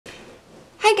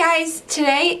Hi guys,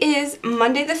 today is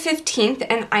Monday the 15th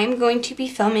and I'm going to be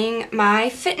filming my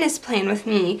fitness plan with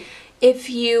me. If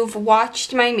you've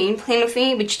watched my main plan with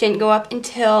me, which didn't go up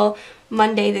until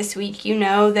Monday this week, you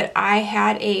know that I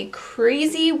had a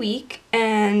crazy week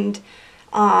and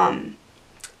I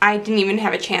didn't even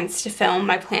have a chance to film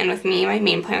my plan with me, my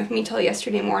main plan with me, till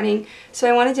yesterday morning. So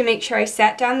I wanted to make sure I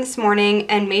sat down this morning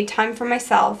and made time for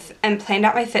myself and planned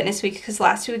out my fitness week, because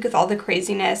last week with all the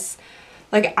craziness,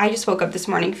 like, I just woke up this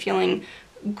morning feeling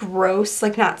gross,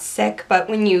 like not sick, but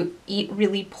when you eat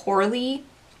really poorly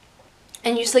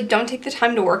and you just like don't take the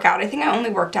time to work out. I think I only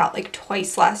worked out like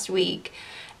twice last week,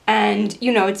 and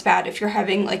you know it's bad if you're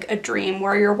having like a dream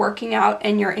where you're working out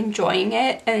and you're enjoying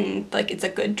it and like it's a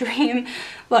good dream.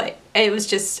 Like, it was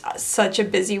just such a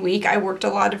busy week. I worked a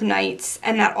lot of nights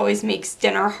and that always makes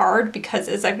dinner hard because,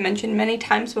 as I've mentioned many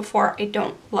times before, I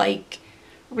don't like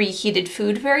reheated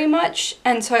food very much,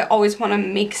 and so I always want to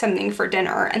make something for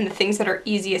dinner, and the things that are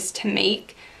easiest to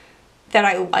make that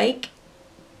I like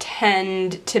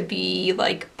tend to be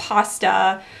like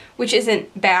pasta, which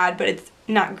isn't bad, but it's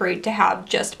not great to have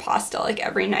just pasta like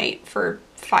every night for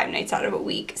 5 nights out of a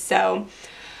week. So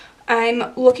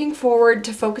I'm looking forward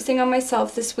to focusing on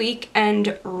myself this week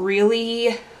and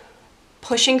really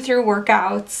pushing through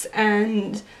workouts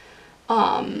and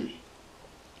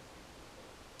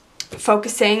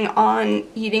focusing on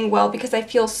eating well, because I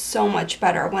feel so much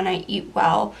better when I eat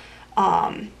well.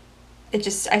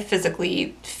 I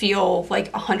physically feel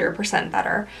like 100%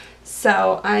 better.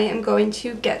 So I am going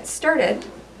to get started.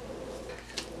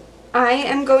 I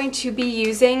am going to be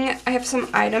using, I have some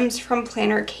items from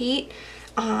Planner Kate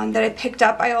that I picked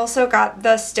up. I also got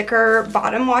the sticker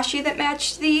bottom washi that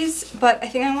matched these, but I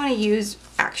think I want to use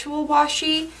actual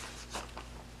washi.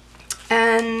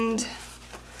 And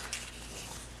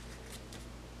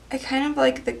I kind of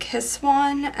like the Kiss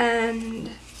one,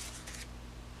 and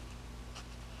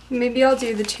maybe I'll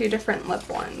do the 2 different lip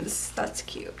ones. That's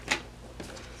cute.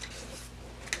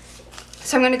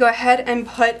 So I'm going to go ahead and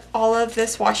put all of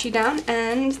this washi down,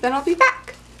 and then I'll be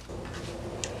back.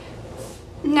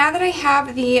 Now that I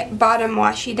have the bottom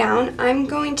washi down, I'm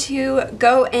going to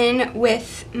go in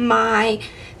with my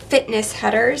fitness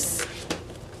headers.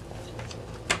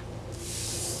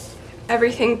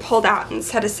 Everything pulled out and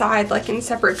set aside like in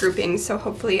separate groupings, so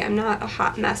hopefully I'm not a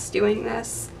hot mess doing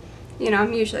this. You know,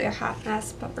 I'm usually a hot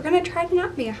mess, but we're gonna try to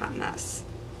not be a hot mess.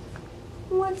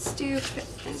 Let's do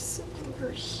fitness over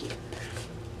here.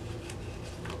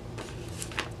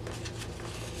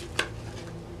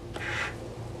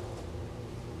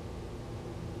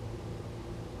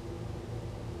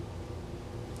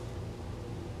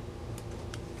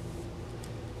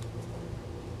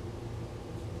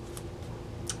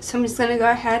 So I'm just going to go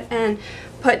ahead and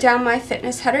put down my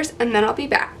fitness headers, and then I'll be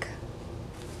back.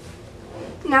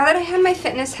 Now that I have my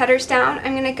fitness headers down,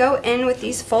 I'm going to go in with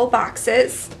these full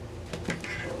boxes.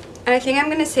 And I think I'm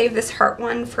going to save this heart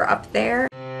one for up there.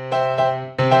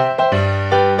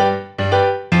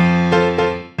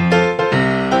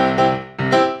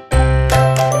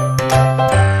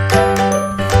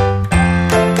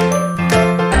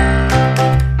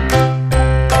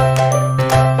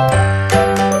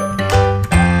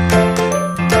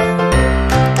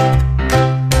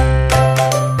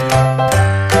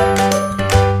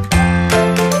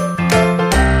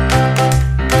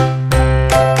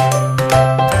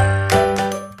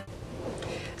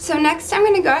 So next I'm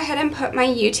going to go ahead and put my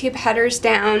YouTube headers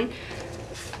down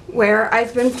where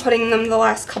I've been putting them the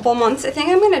last couple months. I think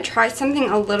I'm going to try something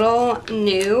a little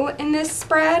new in this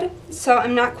spread, so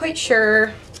I'm not quite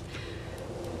sure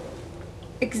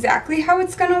exactly how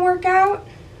it's going to work out,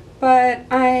 but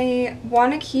I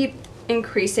want to keep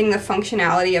increasing the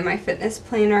functionality of my fitness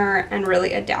planner and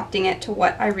really adapting it to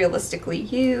what I realistically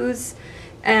use.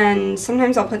 And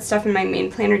sometimes I'll put stuff in my main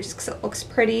planner just because it looks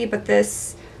pretty, but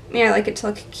this, I mean, I like it to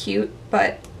look cute,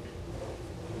 but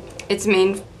its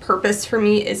main purpose for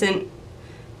me isn't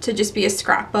to just be a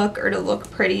scrapbook or to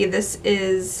look pretty. This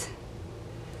is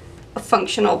a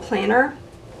functional planner.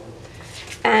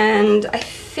 And I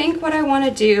think what I want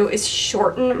to do is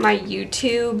shorten my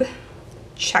YouTube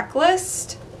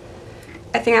checklist.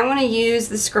 I think I want to use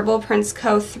the Scribble Prints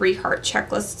Co. 3 heart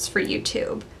checklists for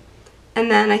YouTube. And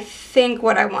then I think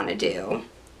what I want to do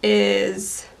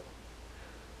is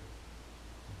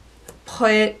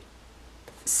put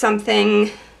something,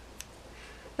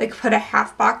 like put a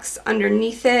half box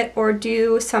underneath it, or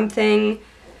do something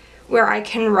where I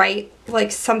can write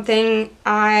like something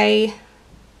I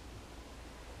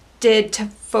did to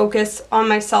focus on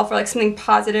myself, or like something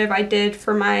positive I did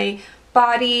for my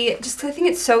body, just 'cause I think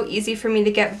it's so easy for me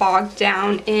to get bogged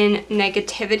down in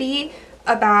negativity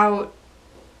about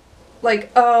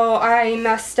like, oh, I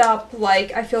messed up,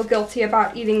 like, I feel guilty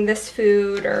about eating this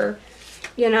food, or,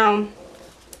 you know,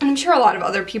 I'm sure a lot of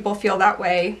other people feel that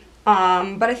way,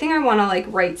 but I think I want to, like,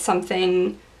 write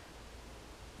something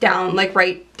down, like,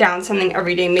 write down something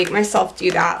every day, make myself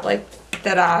do that, like,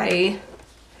 that I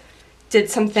did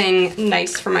something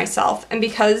nice for myself. And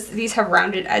because these have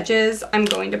rounded edges, I'm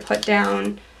going to put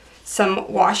down some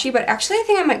washi, but actually I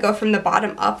think I might go from the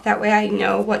bottom up, that way I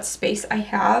know what space I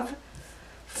have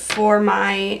for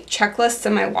my checklists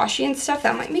and my washi and stuff.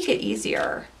 That might make it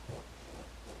easier.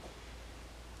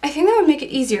 I think that would make it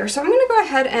easier. So I'm going to go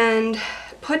ahead and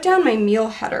put down my meal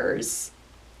headers.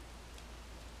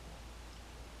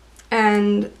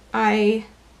 And do I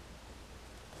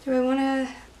want to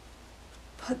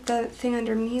put the thing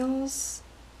under meals?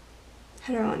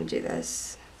 How do I want to do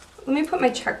this? Let me put my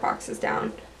check boxes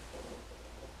down.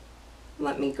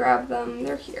 Let me grab them.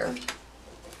 They're here.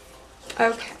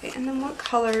 Okay, and then what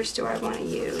colors do I want to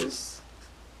use?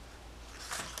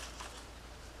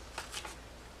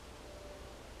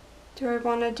 Do I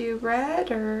want to do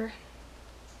red, or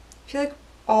I feel like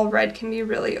all red can be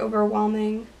really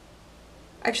overwhelming.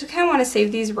 I actually kind of want to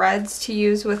save these reds to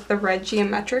use with the red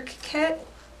geometric kit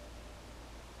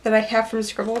that I have from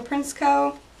Scribble Prints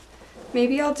Co.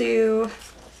 Maybe I'll do,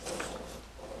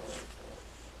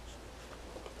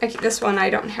 this one I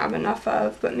don't have enough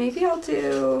of, but maybe I'll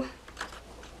do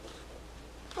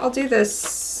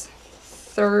this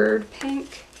third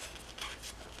pink.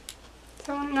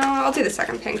 So no, I'll do the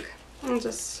second pink. I'll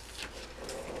just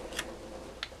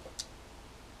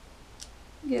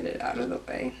get it out of the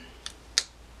way.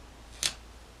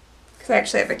 Because I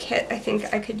actually have a kit I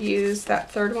think I could use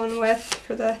that third one with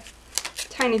for the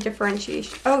tiny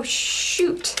differentiation. Oh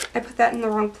shoot! I put that in the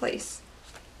wrong place.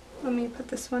 Let me put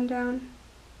this one down.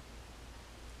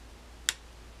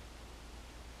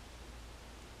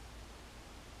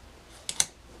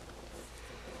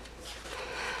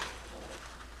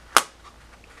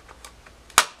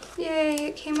 Yay,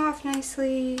 it came off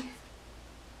nicely.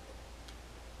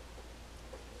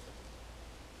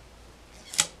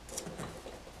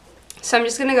 So I'm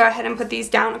just going to go ahead and put these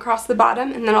down across the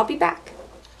bottom, and then I'll be back.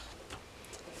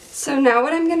 So now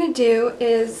what I'm going to do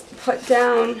is put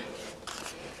down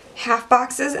half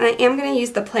boxes, and I am going to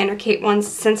use the Planner Kate ones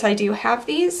since I do have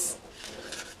these.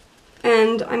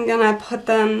 And I'm going to put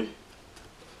them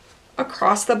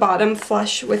across the bottom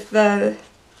flush with the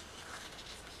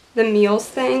meals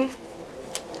thing.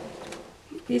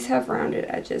 These have rounded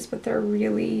edges, but they're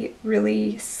really,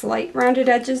 really slight rounded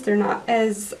edges. They're not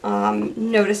as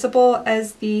noticeable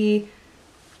as the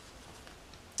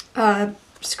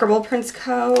Scribble Prints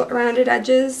Co. rounded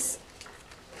edges.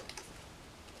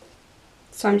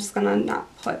 So I'm just gonna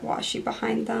not put washi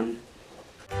behind them.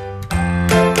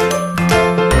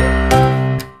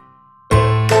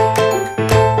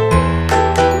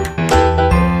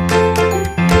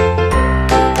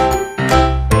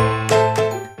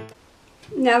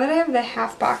 Now that I have the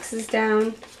half boxes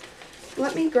down,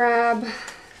 let me grab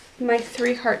my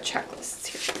 3 heart checklists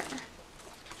here.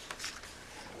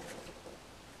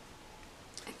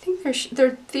 I think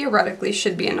there theoretically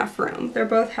should be enough room. They're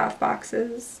both half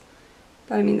boxes,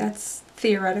 but I mean that's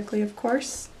theoretically, of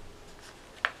course.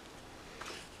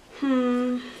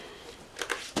 Do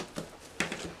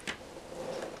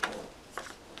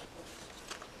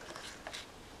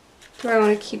I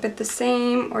want to keep it the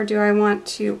same, or do I want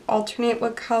to alternate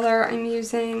what color I'm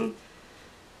using?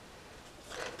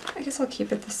 I guess I'll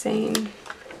keep it the same.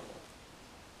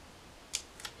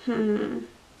 I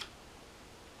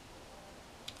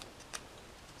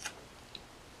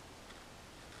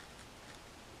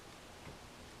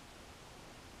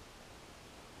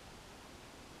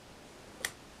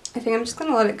think I'm just going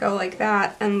to let it go like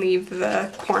that and leave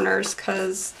the corners,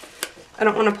 because I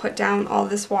don't want to put down all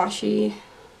this washi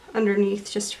underneath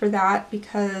just for that,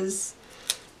 because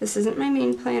this isn't my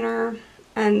main planner,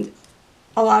 and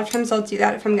a lot of times I'll do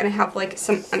that if I'm going to have like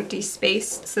some empty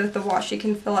space so that the washi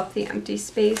can fill up the empty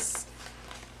space,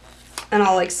 and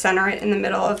I'll like center it in the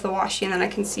middle of the washi, and then I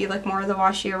can see like more of the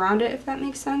washi around it, if that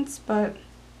makes sense. But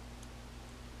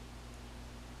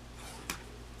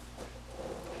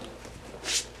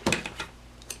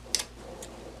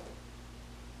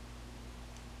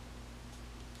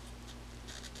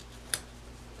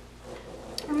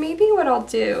maybe what I'll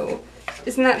do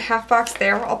is in that half box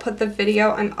there, I'll put the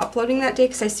video I'm uploading that day,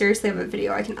 because I seriously have a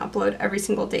video I can upload every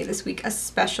single day this week,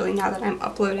 especially now that I'm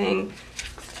uploading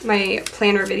my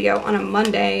planner video on a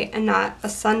Monday and not a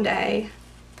Sunday.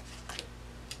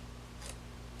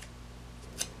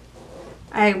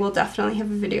 I will definitely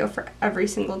have a video for every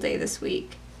single day this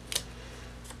week.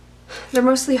 they're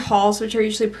mostly hauls, which are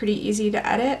usually pretty easy to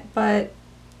edit, but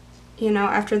you know,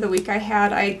 after the week I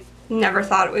had, I never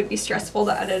thought it would be stressful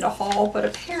to edit a haul, but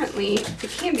apparently it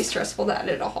can be stressful to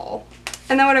edit a haul.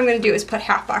 And then what I'm going to do is put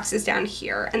half boxes down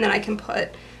here, and then I can put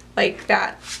like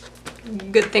that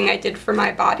good thing I did for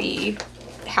my body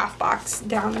half box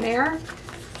down there.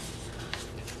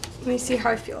 Let me see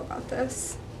how I feel about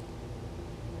this.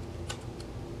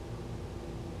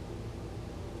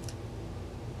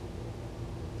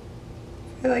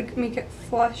 I like make it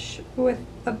flush with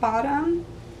the bottom.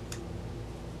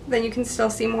 Then you can still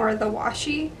see more of the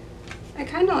washi. I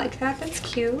kind of like that. That's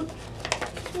cute.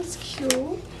 That's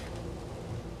cute.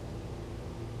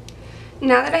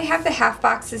 Now that I have the half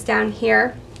boxes down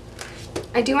here,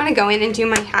 I do want to go in and do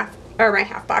my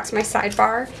half box, my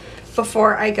sidebar,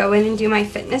 before I go in and do my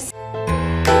fitness.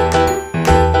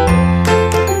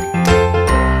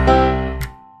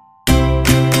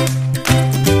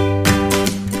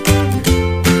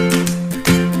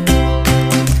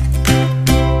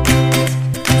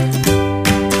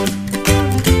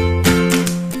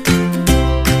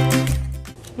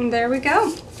 And there we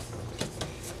go.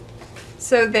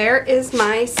 So there is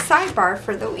my sidebar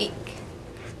for the week.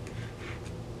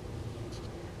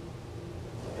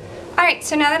 Alright,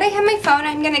 so now that I have my phone,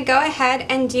 I'm going to go ahead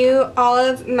and do all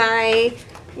of my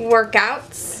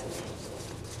workouts.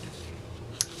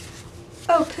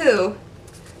 Oh, poo.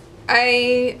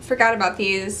 I forgot about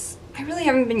these. I really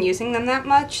haven't been using them that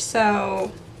much,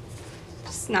 so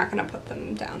just not going to put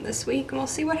them down this week, and we'll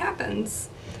see what happens.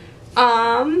 So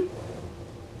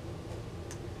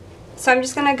I'm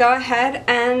just going to go ahead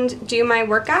and do my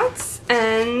workouts,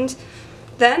 and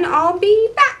then I'll be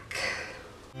back.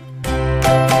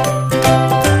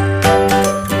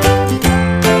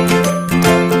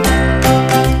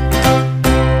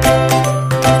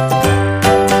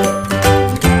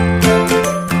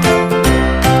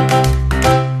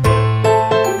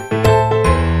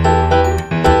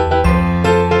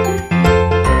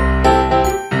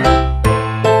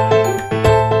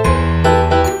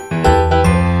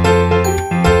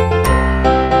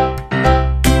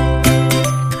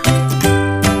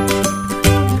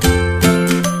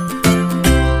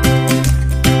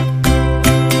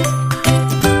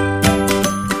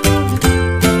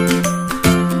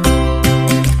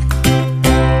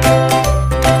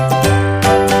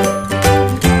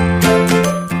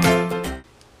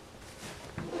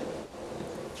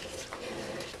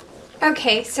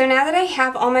 Okay, so now that I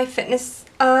have all my fitness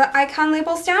icon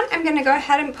labels down, I'm going to go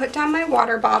ahead and put down my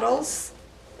water bottles.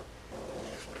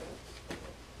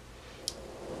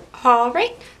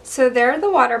 Alright, so there are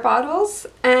the water bottles,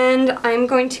 and I'm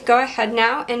going to go ahead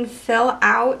now and fill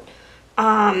out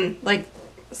like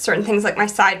certain things like my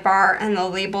sidebar and the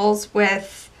labels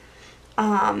with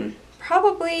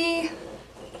probably,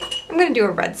 I'm going to do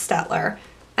a red Stettler,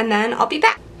 and then I'll be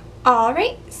back.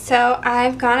 Alright, so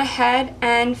I've gone ahead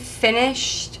and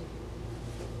finished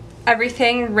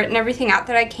everything, written everything out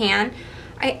that I can.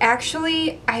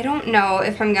 I don't know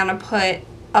if I'm going to put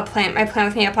my plan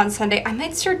with me up on Sunday. I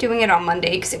might start doing it on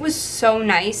Monday because it was so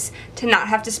nice to not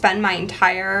have to spend my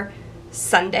entire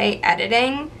Sunday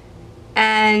editing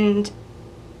and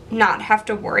not have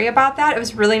to worry about that. It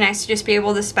was really nice to just be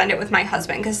able to spend it with my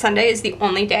husband because Sunday is the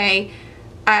only day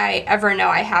I ever know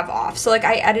I have off. So like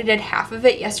I edited half of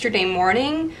it yesterday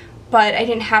morning, but I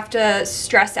didn't have to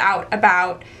stress out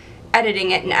about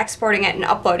editing it and exporting it and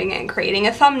uploading it and creating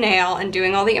a thumbnail and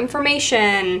doing all the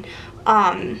information.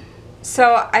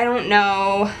 So I don't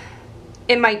know,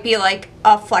 it might be like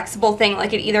a flexible thing,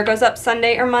 like it either goes up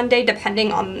Sunday or Monday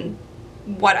depending on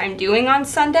what I'm doing on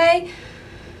Sunday.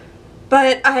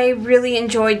 But I really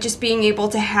enjoyed just being able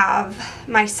to have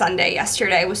my Sunday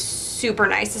yesterday. It was super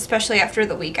nice, especially after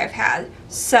the week I've had.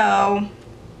 So,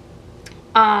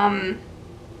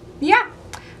 yeah,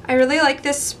 I really like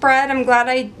this spread. I'm glad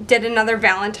I did another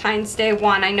Valentine's Day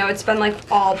one. I know it's been like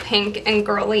all pink and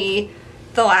girly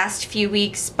the last few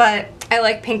weeks, but I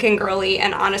like pink and girly,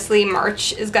 and honestly,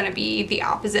 March is going to be the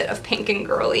opposite of pink and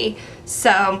girly.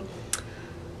 So,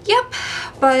 yep,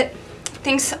 but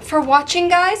thanks for watching,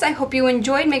 guys. I hope you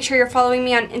enjoyed. Make sure you're following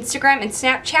me on Instagram and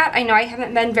Snapchat. I know I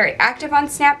haven't been very active on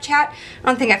Snapchat. I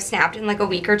don't think I've snapped in like a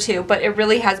week or two, but it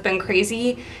really has been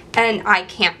crazy, and I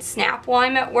can't snap while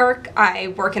I'm at work. I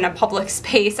work in a public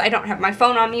space. I don't have my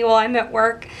phone on me while I'm at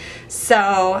work.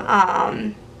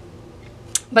 So,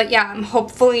 but yeah, I'm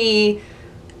hopefully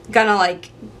gonna like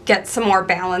get some more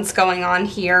balance going on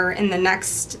here in the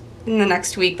next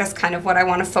week. That's kind of what I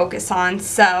want to focus on.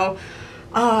 So,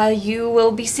 you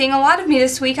will be seeing a lot of me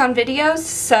this week on videos,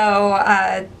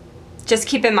 so just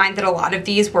keep in mind that a lot of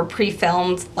these were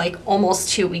pre-filmed like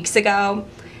almost 2 weeks ago,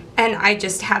 and I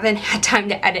just haven't had time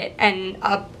to edit and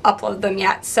upload them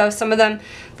yet. So some of them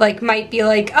like might be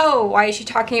like, oh, why is she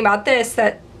talking about this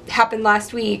that happened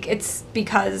last week? It's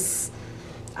because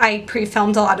I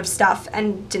pre-filmed a lot of stuff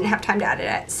and didn't have time to edit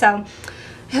it. So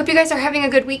I hope you guys are having a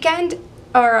good weekend,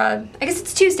 or I guess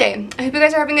it's Tuesday. I hope you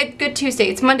guys are having a good Tuesday.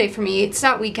 It's Monday for me. It's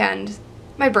not weekend.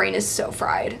 My brain is so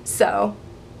fried, so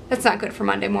that's not good for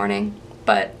Monday morning.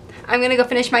 But I'm gonna go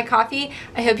finish my coffee.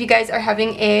 I hope you guys are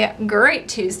having a great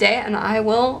Tuesday, and I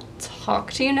will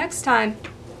talk to you next time.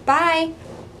 Bye!